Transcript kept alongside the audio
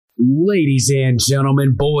Ladies and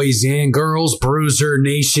gentlemen, boys and girls, Bruiser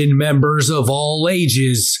Nation members of all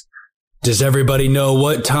ages, does everybody know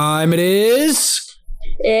what time it is?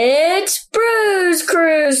 It's Bruise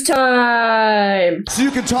Cruise time! So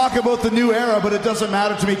you can talk about the new era, but it doesn't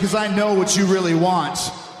matter to me because I know what you really want.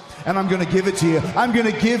 And I'm going to give it to you. I'm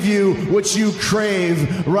going to give you what you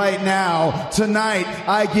crave right now. Tonight,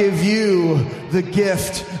 I give you the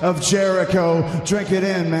gift of Jericho. Drink it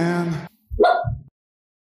in, man.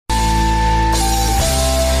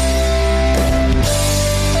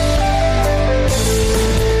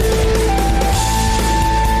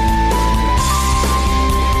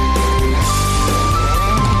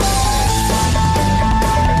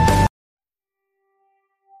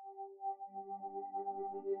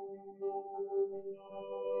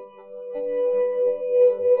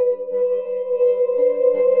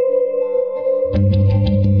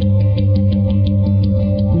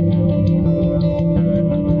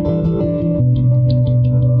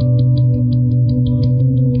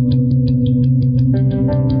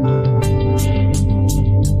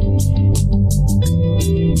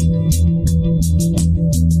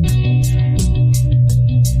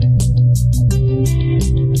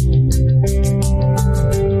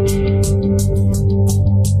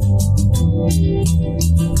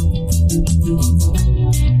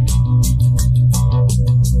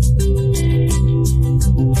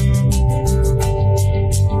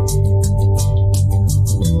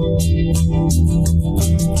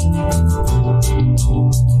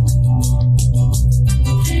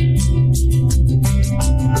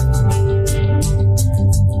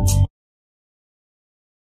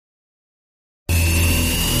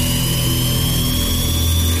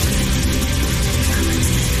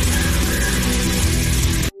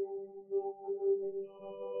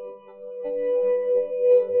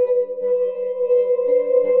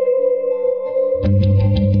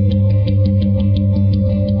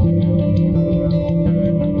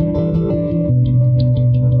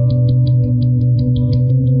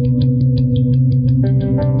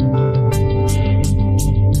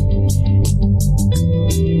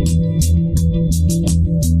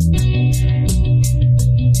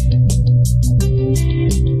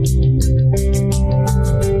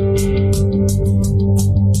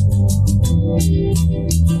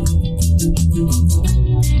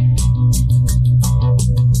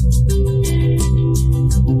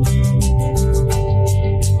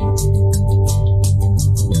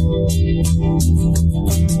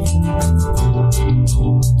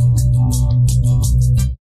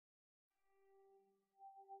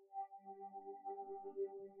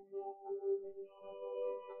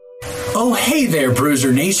 Oh, hey there,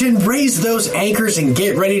 Bruiser Nation. Raise those anchors and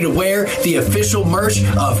get ready to wear the official merch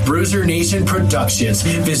of Bruiser Nation Productions.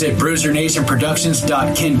 Visit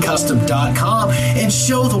bruisernationproductions.kincustom.com and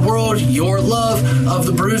show the world your love of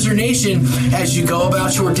the Bruiser Nation as you go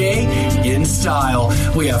about your day in style.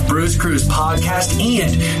 We have Bruise Cruise Podcast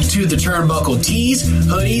and To the Turnbuckle tees,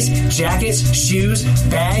 hoodies, jackets, shoes,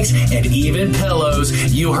 bags, and even pillows.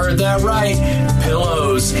 You heard that right.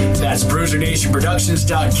 Pillows. That's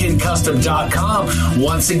bruisernationproductions.kincustom.com.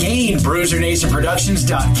 Once again,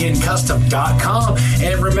 bruisernationproductions.kincustom.com.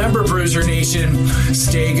 And remember, Bruiser Nation,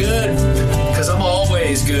 stay good, because I'm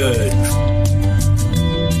always good.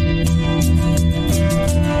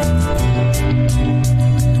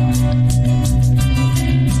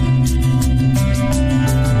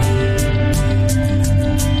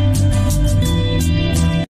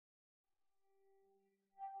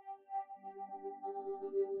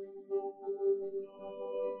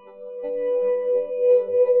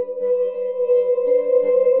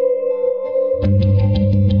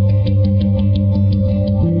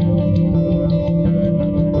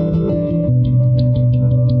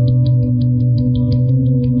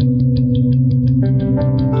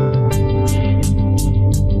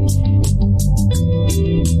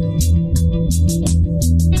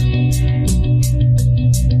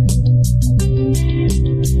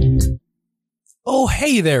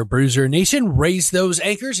 Hey there, Bruiser Nation. Raise those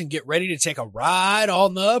anchors and get ready to take a ride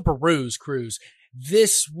on the Bruise Cruise.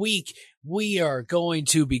 This week, we are going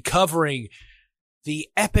to be covering the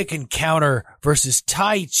epic encounter versus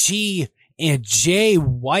Tai Chi and Jay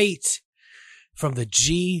White from the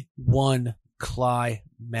G1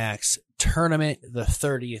 Climax Tournament, the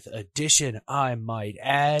 30th edition, I might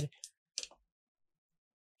add.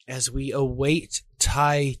 As we await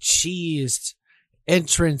Tai Chi's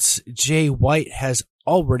entrance, Jay White has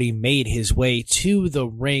already made his way to the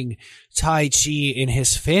ring. Tai Chi in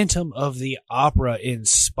his Phantom of the Opera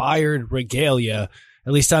inspired regalia.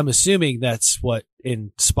 At least I'm assuming that's what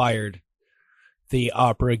inspired the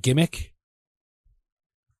opera gimmick.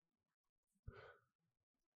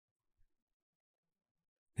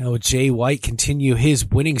 Now Jay White continue his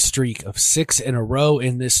winning streak of 6 in a row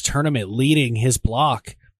in this tournament, leading his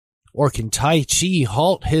block. Or can Tai Chi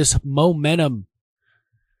halt his momentum,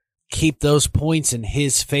 keep those points in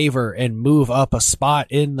his favor, and move up a spot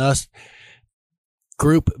in the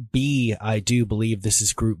Group B? I do believe this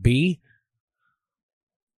is Group B.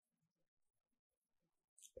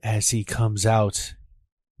 As he comes out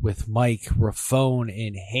with microphone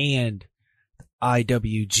in hand, the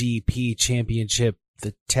IWGP Championship,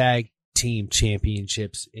 the Tag Team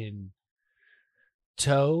Championships in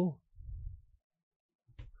tow.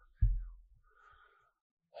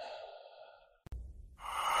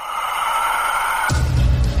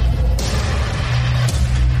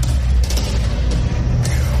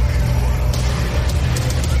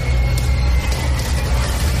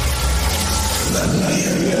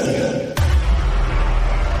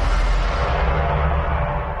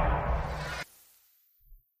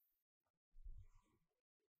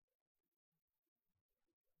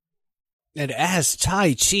 And as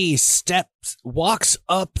Tai Chi walks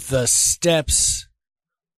up the steps,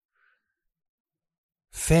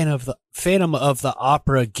 Phantom of the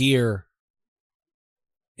Opera gear,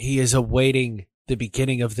 he is awaiting the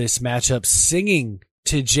beginning of this matchup, singing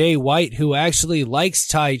to Jay White, who actually likes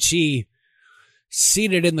Tai Chi,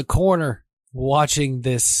 seated in the corner, watching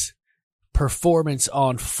this performance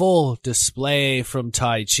on full display from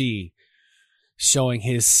Tai Chi, showing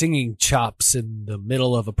his singing chops in the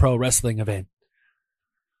middle of a pro wrestling event.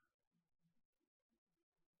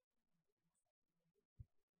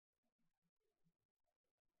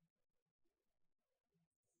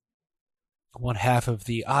 One half of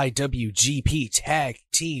the IWGP Tag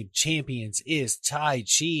Team Champions is Tai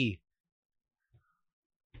Chi.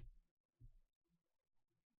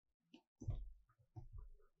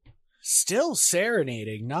 Still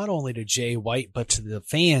serenading not only to Jay White, but to the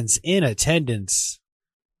fans in attendance.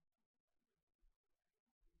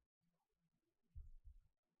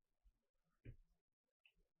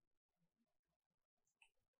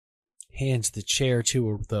 Hands the chair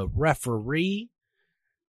to the referee,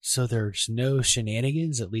 so there's no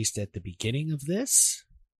shenanigans, at least at the beginning of this.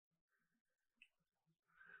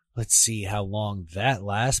 Let's see how long that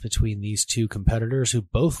lasts between these two competitors who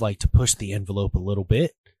both like to push the envelope a little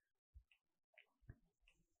bit.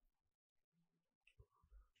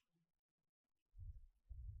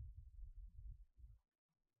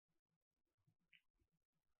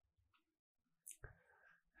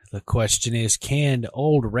 The question is, can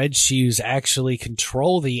Old Red Shoes actually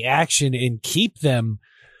control the action and keep them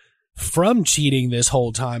from cheating this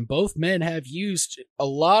whole time? Both men have used a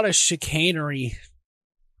lot of chicanery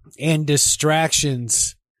and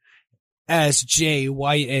distractions as Jay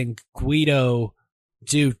White and Guido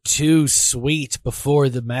do too sweet before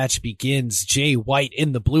the match begins. Jay White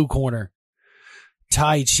in the blue corner.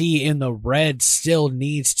 Tai Chi in the red still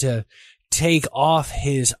needs to take off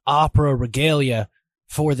his opera regalia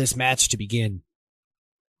for this match to begin.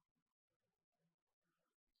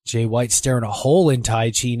 Jay White staring a hole in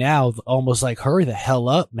Tai Chi now, almost like, hurry the hell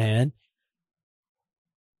up, man.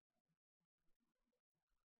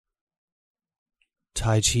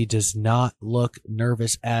 Tai Chi does not look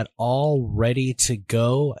nervous at all, ready to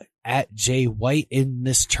go at Jay White in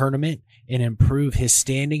this tournament and improve his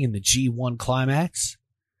standing in the G1 Climax.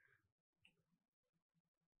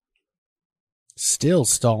 Still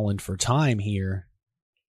stalling for time here.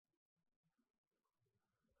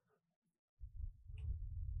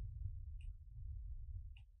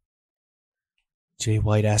 Jay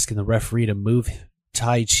White asking the referee to move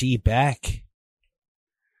Tai Chi back.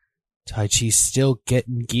 Tai Chi still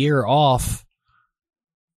getting gear off.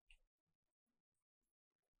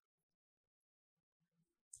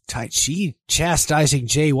 Tai Chi chastising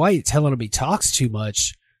Jay White, telling him he talks too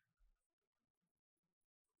much.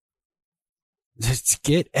 Let's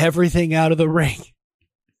get everything out of the ring.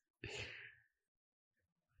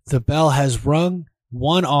 The bell has rung.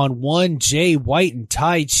 1-on-1, Jay White and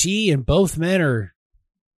Tai Chi, and both men are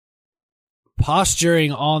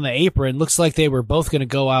posturing on the apron. Looks like they were both going to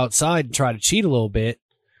go outside and try to cheat a little bit.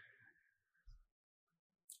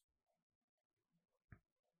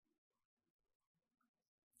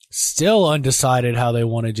 Still undecided how they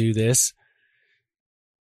want to do this.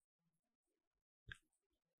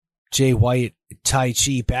 Jay White, Tai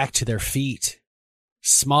Chi back to their feet.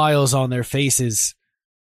 Smiles on their faces.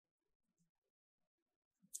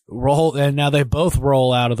 Roll, and now they both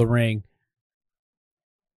roll out of the ring.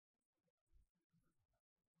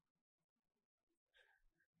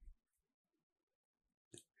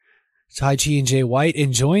 Tai Chi and Jay White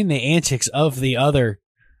enjoying the antics of the other.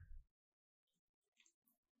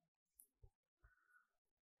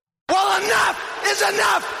 Well, enough is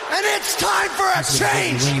enough, and it's time for a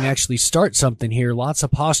change. The ring actually start something here. Lots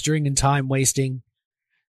of posturing and time wasting.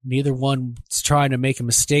 Neither one's trying to make a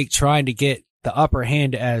mistake, trying to get the upper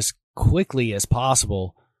hand as quickly as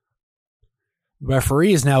possible. The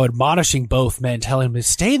referee is now admonishing both men, telling them to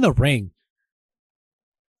stay in the ring.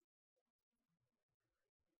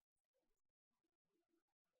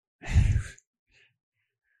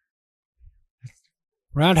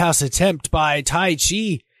 Roundhouse attempt by Tai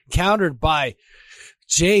Chi, countered by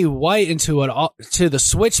Jay White to the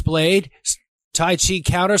switchblade. Tai Chi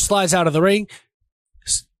counter, slides out of the ring.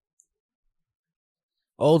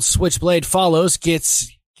 Old switchblade follows,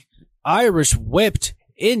 gets Irish whipped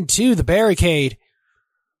into the barricade.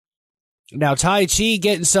 Now Tai Chi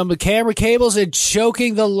getting some camera cables and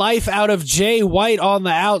choking the life out of Jay White on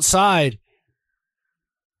the outside.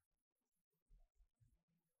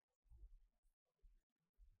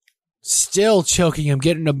 Still choking him,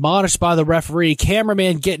 getting admonished by the referee.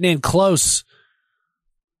 Cameraman getting in close.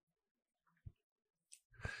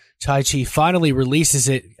 Tai Chi finally releases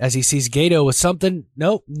it as he sees Gato with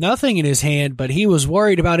nothing in his hand, but he was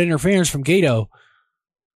worried about interference from Gato.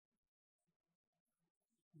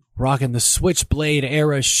 Rocking the Switchblade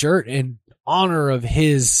era shirt in honor of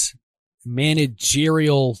his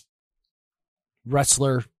managerial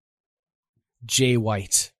wrestler, Jay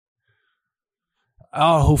White.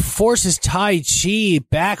 Who forces Tai Chi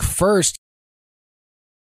back first.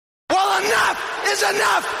 Well, enough is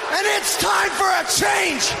enough, and it's time for a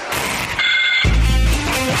change.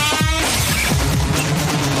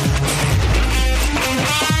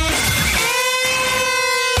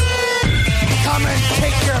 Come and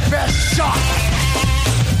take your best shot.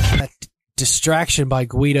 That distraction by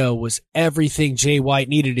Guido was everything Jay White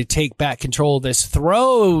needed to take back control of this.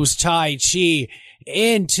 Throws Tai Chi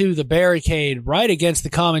into the barricade right against the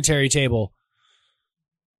commentary table.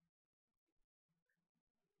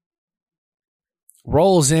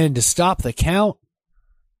 Rolls in to stop the count.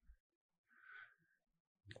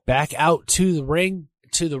 Back out to the ring,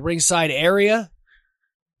 to the ringside area.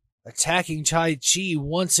 Attacking Tai Chi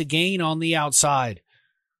once again on the outside.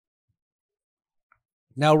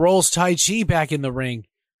 Now rolls Tai Chi back in the ring.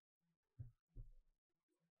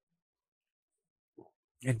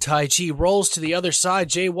 And Tai Chi rolls to the other side.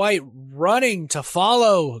 Jay White running to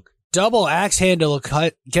follow. Double axe handle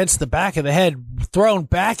cut against the back of the head. Thrown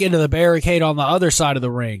back into the barricade on the other side of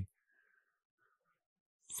the ring.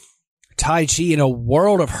 Tai Chi in a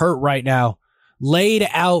world of hurt right now. Laid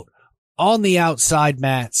out on the outside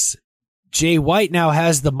mats. Jay White now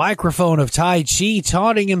has the microphone of Tai Chi,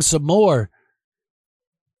 taunting him some more.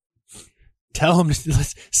 Tell him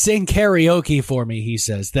to sing karaoke for me, he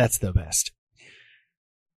says. That's the best.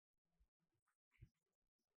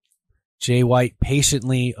 Jay White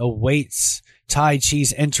patiently awaits Tai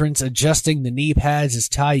Chi's entrance, adjusting the knee pads as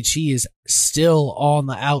Tai Chi is still on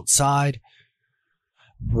the outside.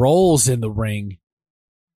 Rolls in the ring.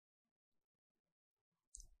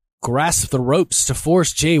 Grasps the ropes to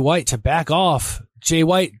force Jay White to back off. Jay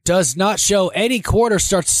White does not show any quarter,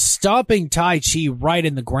 starts stomping Tai Chi right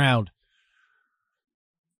in the ground.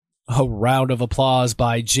 A round of applause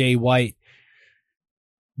by Jay White.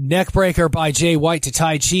 Neckbreaker by Jay White to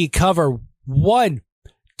Tai Chi. Cover 1,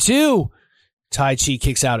 2. Tai Chi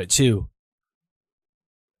kicks out at 2.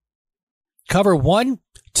 Cover 1,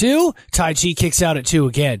 2. Tai Chi kicks out at 2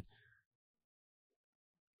 again.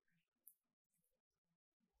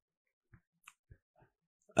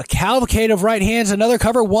 A cavalcade of right hands. Another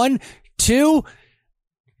cover. 1, 2.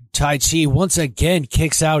 Tai Chi once again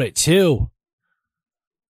kicks out at 2.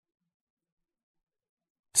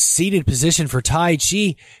 Seated position for Tai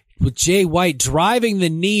Chi, with Jay White driving the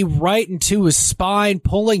knee right into his spine,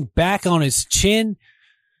 pulling back on his chin.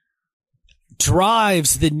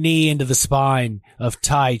 Drives the knee into the spine of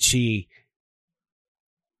Tai Chi.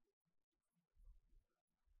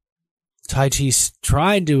 Tai Chi's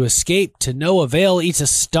trying to escape to no avail, eats a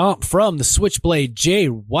stomp from the Switchblade. Jay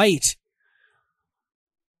White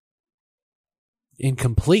in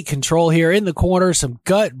complete control here in the corner. Some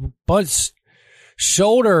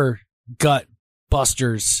shoulder gut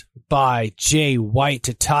busters by Jay White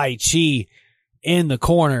to Tai Chi in the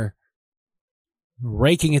corner.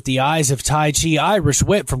 Raking at the eyes of Tai Chi. Irish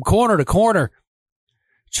whip from corner to corner.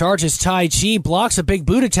 Charges Tai Chi, blocks a big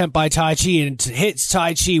boot attempt by Tai Chi, and hits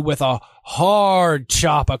Tai Chi with a hard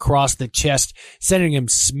chop across the chest, sending him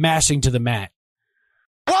smashing to the mat.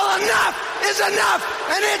 Well, enough is enough,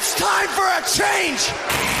 and it's time for a change.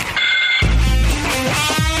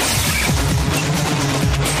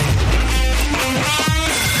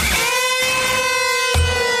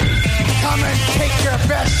 Come and take your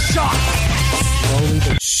best shot. Slowly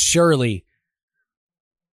but surely,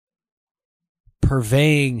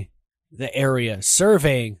 surveying the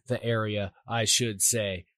area, I should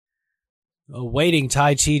say. Awaiting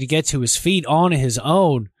Tai Chi to get to his feet on his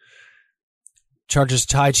own. Charges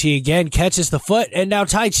Tai Chi again, catches the foot, and now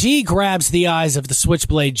Tai Chi grabs the eyes of the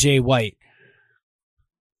Switchblade Jay White.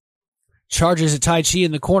 Charges at Tai Chi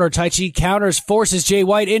in the corner. Tai Chi counters, forces Jay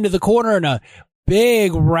White into the corner, and a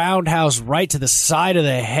big roundhouse right to the side of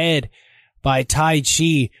the head by Tai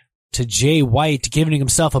Chi to Jay White, giving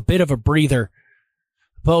himself a bit of a breather.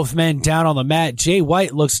 Both men down on the mat. Jay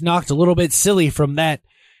White looks knocked a little bit silly from that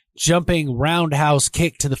jumping roundhouse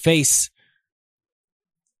kick to the face.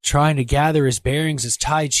 Trying to gather his bearings as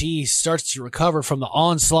Tai Chi starts to recover from the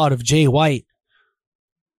onslaught of Jay White.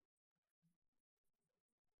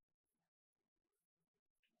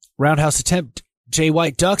 Roundhouse attempt. Jay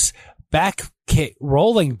White ducks. Back kick.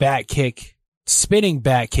 Rolling back kick. Spinning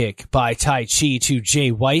back kick by Tai Chi to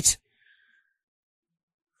Jay White.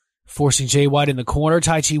 Forcing Jay White in the corner.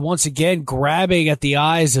 Tai Chi once again grabbing at the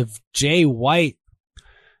eyes of Jay White.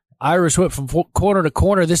 Irish whip from corner to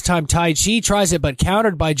corner. This time Tai Chi tries it, but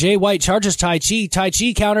countered by Jay White. Charges Tai Chi. Tai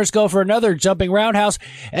Chi counters, go for another jumping roundhouse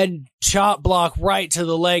and chop block right to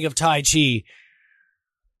the leg of Tai Chi.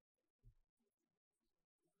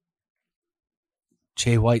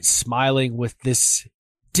 Jay White smiling with this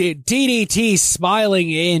DDT,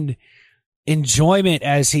 smiling in enjoyment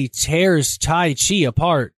as he tears Tai Chi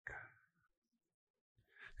apart.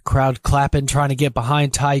 Crowd clapping, trying to get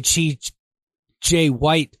behind Tai Chi. Jay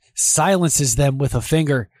White silences them with a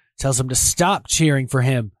finger, tells them to stop cheering for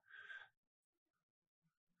him.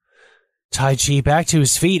 Tai Chi back to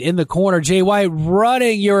his feet in the corner. Jay White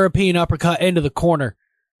running European uppercut into the corner.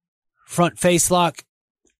 Front face lock.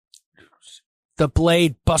 The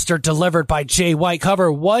blade buster delivered by Jay White.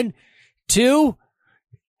 Cover 1, 2.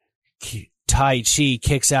 Tai Chi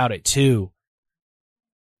kicks out at 2.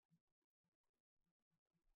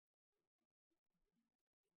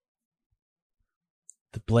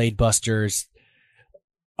 The blade busters,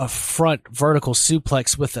 a front vertical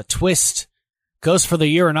suplex with a twist. Goes for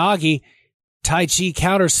the Uranagi. Tai Chi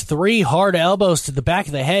counters 3 hard elbows to the back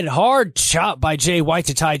of the head. Hard chop by Jay White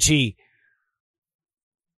to Tai Chi.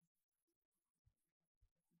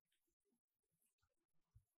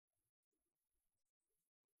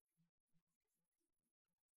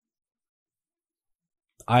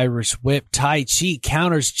 Irish whip. Tai Chi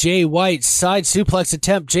counters Jay White. Side suplex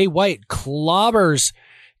attempt. Jay White clobbers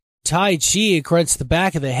Tai Chi across the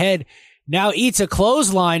back of the head. Now eats a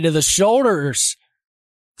clothesline to the shoulders.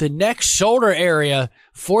 The neck shoulder area,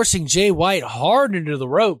 forcing Jay White hard into the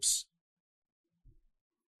ropes.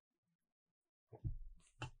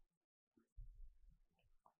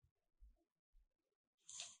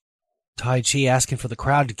 Tai Chi asking for the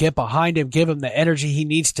crowd to get behind him, give him the energy he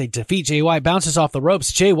needs to defeat Jay White. Bounces off the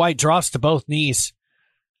ropes. Jay White drops to both knees.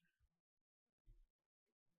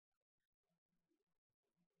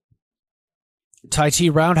 Tai Chi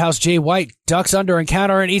roundhouse. Jay White ducks under and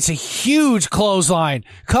counter and eats a huge clothesline.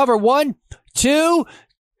 Cover 1, 2.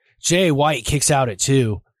 Jay White kicks out at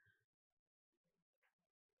 2.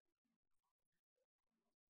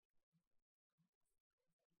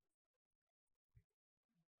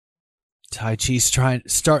 Tai Chi's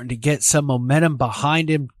starting to get some momentum behind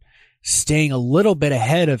him, staying a little bit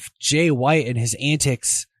ahead of Jay White and his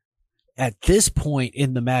antics at this point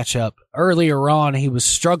in the matchup. Earlier on, he was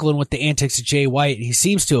struggling with the antics of Jay White. He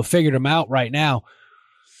seems to have figured him out right now.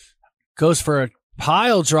 Goes for a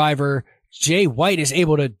pile driver. Jay White is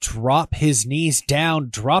able to drop his knees down,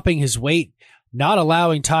 dropping his weight, not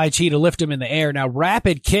allowing Tai Chi to lift him in the air. Now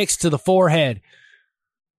rapid kicks to the forehead.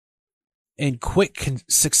 In quick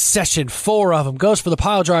succession, 4 of them. Goes for the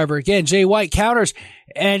pile driver again. Jay White counters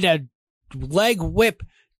and a leg whip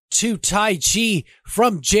to Tai Chi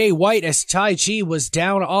from Jay White as Tai Chi was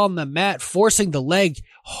down on the mat, forcing the leg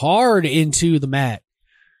hard into the mat.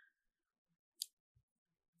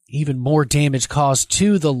 Even more damage caused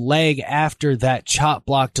to the leg after that chop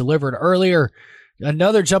block delivered earlier.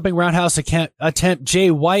 Another jumping roundhouse attempt.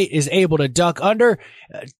 Jay White is able to duck under.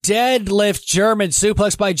 Deadlift German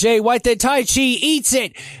suplex by Jay White. Then Tai Chi eats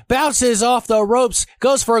it. Bounces off the ropes.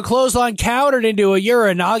 Goes for a clothesline. Countered into a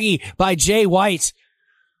Uranagi by Jay White.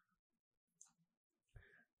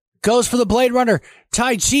 Goes for the Blade Runner.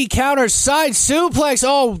 Tai Chi counters. Side suplex.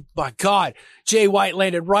 Oh my God. Jay White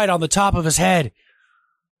landed right on the top of his head.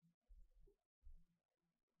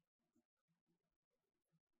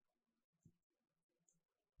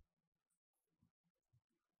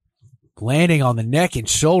 Landing on the neck and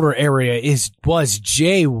shoulder area was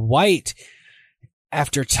Jay White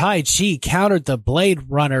after Tai Chi countered the Blade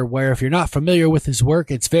Runner, where if you're not familiar with his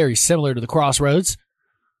work, it's very similar to the Crossroads.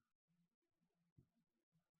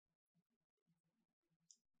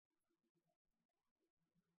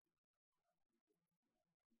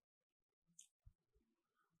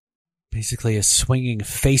 Basically a swinging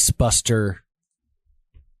face buster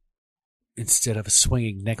instead of a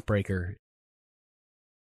swinging neck breaker.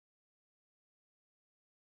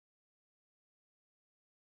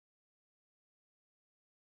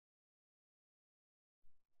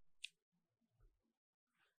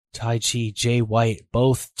 Taichi, Jay White,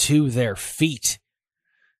 both to their feet.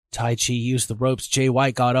 Taichi used the ropes. Jay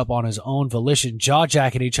White got up on his own volition,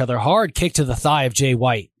 jaw-jacking each other. Hard kick to the thigh of Jay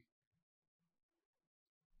White.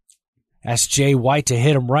 Asks Jay White to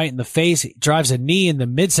hit him right in the face. He drives a knee in the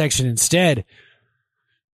midsection instead.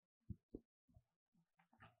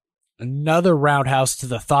 Another roundhouse to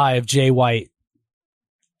the thigh of Jay White.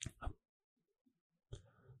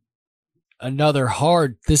 Another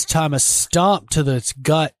hard, this time a stomp to the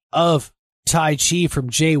gut of Taichi from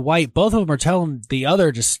Jay White. Both of them are telling the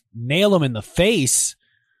other to nail him in the face.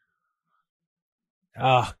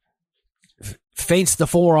 Feints the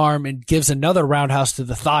forearm and gives another roundhouse to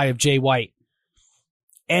the thigh of Jay White.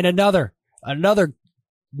 And another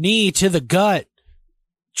knee to the gut.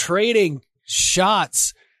 Trading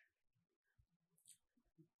shots.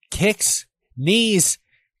 Kicks, knees.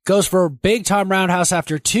 Goes for a big-time roundhouse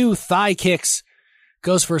after 2 thigh kicks.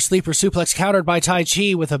 Goes for a sleeper suplex countered by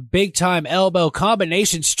Taichi with a big-time elbow.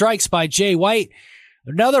 Combination strikes by Jay White.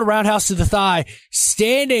 Another roundhouse to the thigh.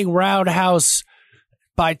 Standing roundhouse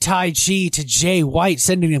by Taichi to Jay White,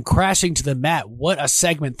 sending him crashing to the mat. What a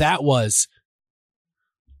segment that was.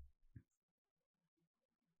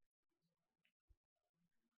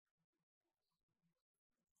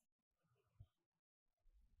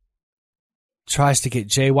 Tries to get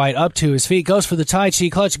Jay White up to his feet. Goes for the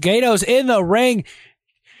Taichi clutch. Gato's in the ring.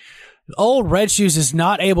 Old Red Shoes is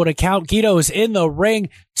not able to count. Gedo is in the ring.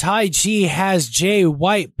 Taichi has Jay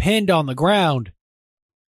White pinned on the ground.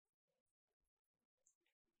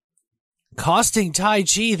 Costing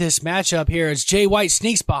Taichi this matchup here as Jay White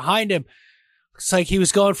sneaks behind him. Looks like he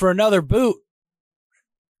was going for another boot.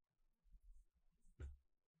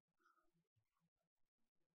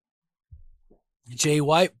 Jay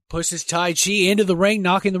White pushes Taichi into the ring,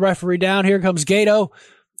 knocking the referee down. Here comes Gato.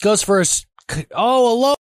 Goes for a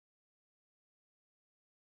low.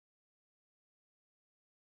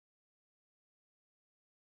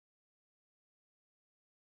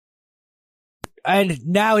 And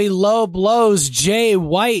now he low blows Jay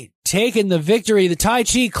White, taking the victory. The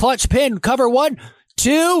Taichi clutch pin. Cover 1,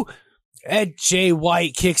 2. And Jay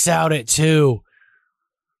White kicks out at 2.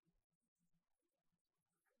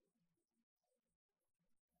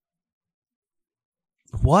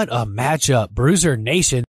 What a matchup. Bruiser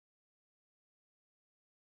Nation.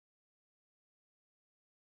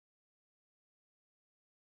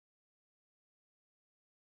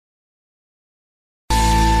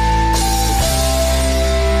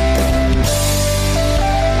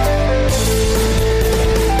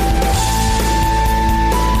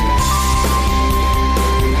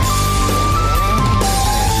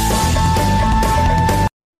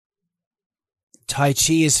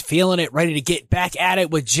 Taichi is feeling it, ready to get back at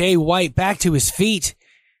it with Jay White back to his feet.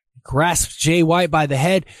 Grasps Jay White by the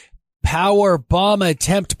head. Power bomb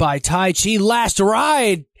attempt by Taichi. Last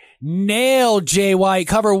ride. Nailed Jay White.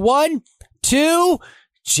 Cover 1, 2.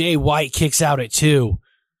 Jay White kicks out at 2.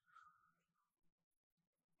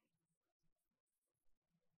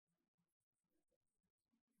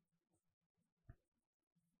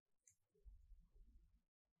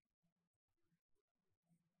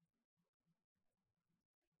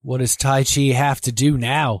 What does Taichi have to do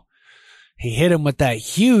now? He hit him with that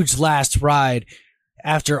huge last ride.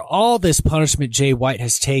 After all this punishment Jay White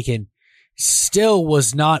has taken, still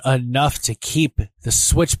was not enough to keep the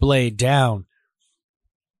Switchblade down.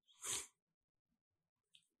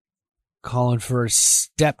 Calling for a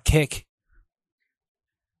step kick.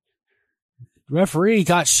 Referee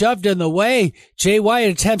got shoved in the way. Jay White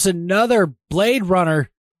attempts another Blade Runner.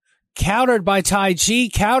 Countered by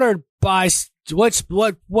Taichi. Countered by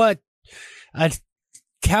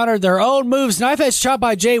countered their own moves. Knife edge chop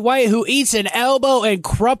by Jay White, who eats an elbow and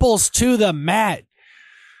crumples to the mat.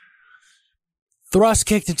 Thrust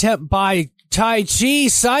kick attempt by Taichi.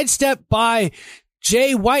 Sidestep by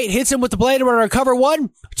Jay White. Hits him with the Blade Runner. Cover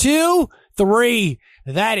 1, 2, 3.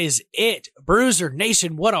 That is it. Bruiser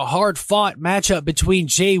Nation, what a hard-fought matchup between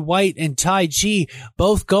Jay White and Taichi,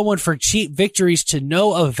 both going for cheap victories to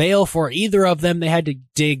no avail for either of them. They had to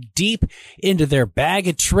dig deep into their bag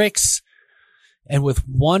of tricks. And with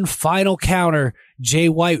one final counter, Jay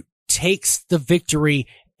White takes the victory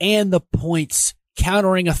and the points,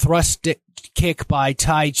 countering a thrust kick by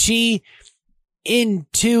Taichi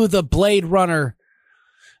into the Blade Runner,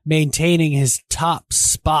 maintaining his top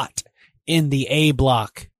spot in the A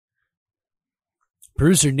block.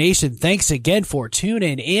 Bruiser Nation, thanks again for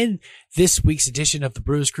tuning in this week's edition of the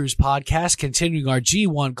Bruise Cruise podcast, continuing our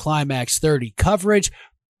G1 Climax 30 coverage,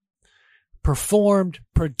 performed,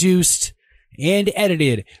 produced, and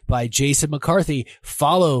edited by Jason McCarthy.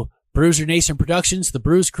 Follow Bruiser Nation Productions, the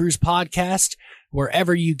Bruise Cruise podcast,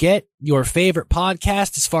 wherever you get your favorite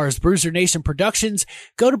podcast. As far as Bruiser Nation Productions,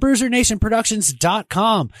 go to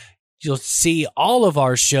bruisernationproductions.com. You'll see all of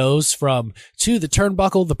our shows from To the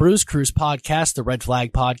Turnbuckle, the Bruise Cruise podcast, the Red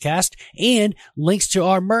Flag podcast, and links to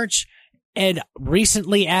our merch. And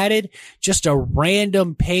recently added just a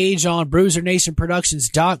random page on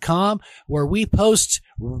bruisernationproductions.com where we post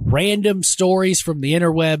random stories from the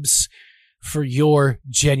interwebs for your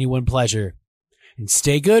genuine pleasure. And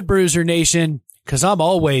stay good, Bruiser Nation, because I'm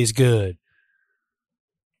always good.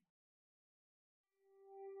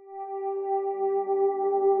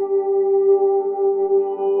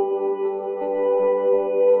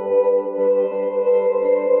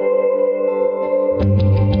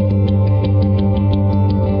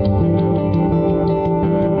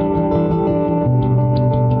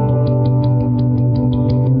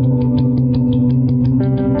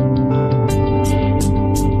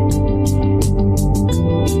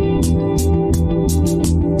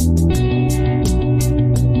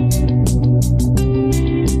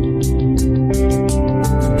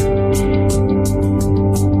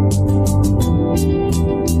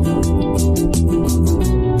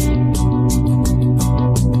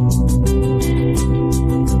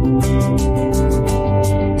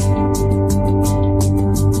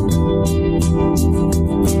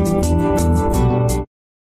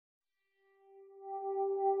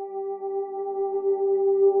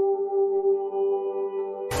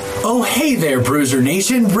 Oh, hey there, Bruiser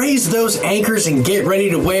Nation. Raise those anchors and get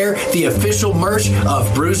ready to wear the official merch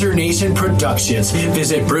of Bruiser Nation Productions.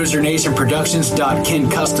 Visit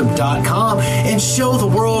bruisernationproductions.kincustom.com and show the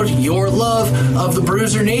world your love of the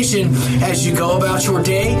Bruiser Nation as you go about your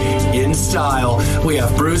day in style. We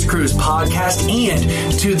have Bruise Cruise podcast and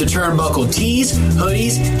To the Turnbuckle tees,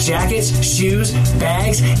 hoodies, jackets, shoes,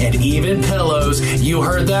 bags, and even pillows. You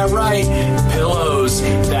heard that right. Pillows.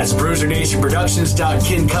 That's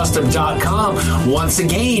bruisernationproductions.kincustom.com. Once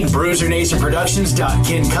again,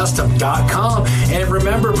 bruisernationproductions.kincustom.com. And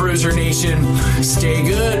remember, Bruiser Nation, stay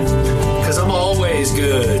good, because I'm always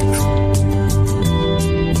good.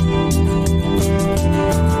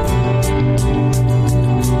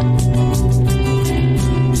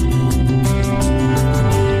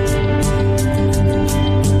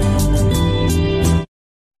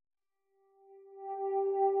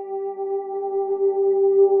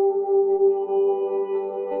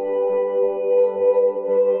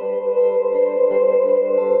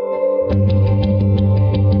 you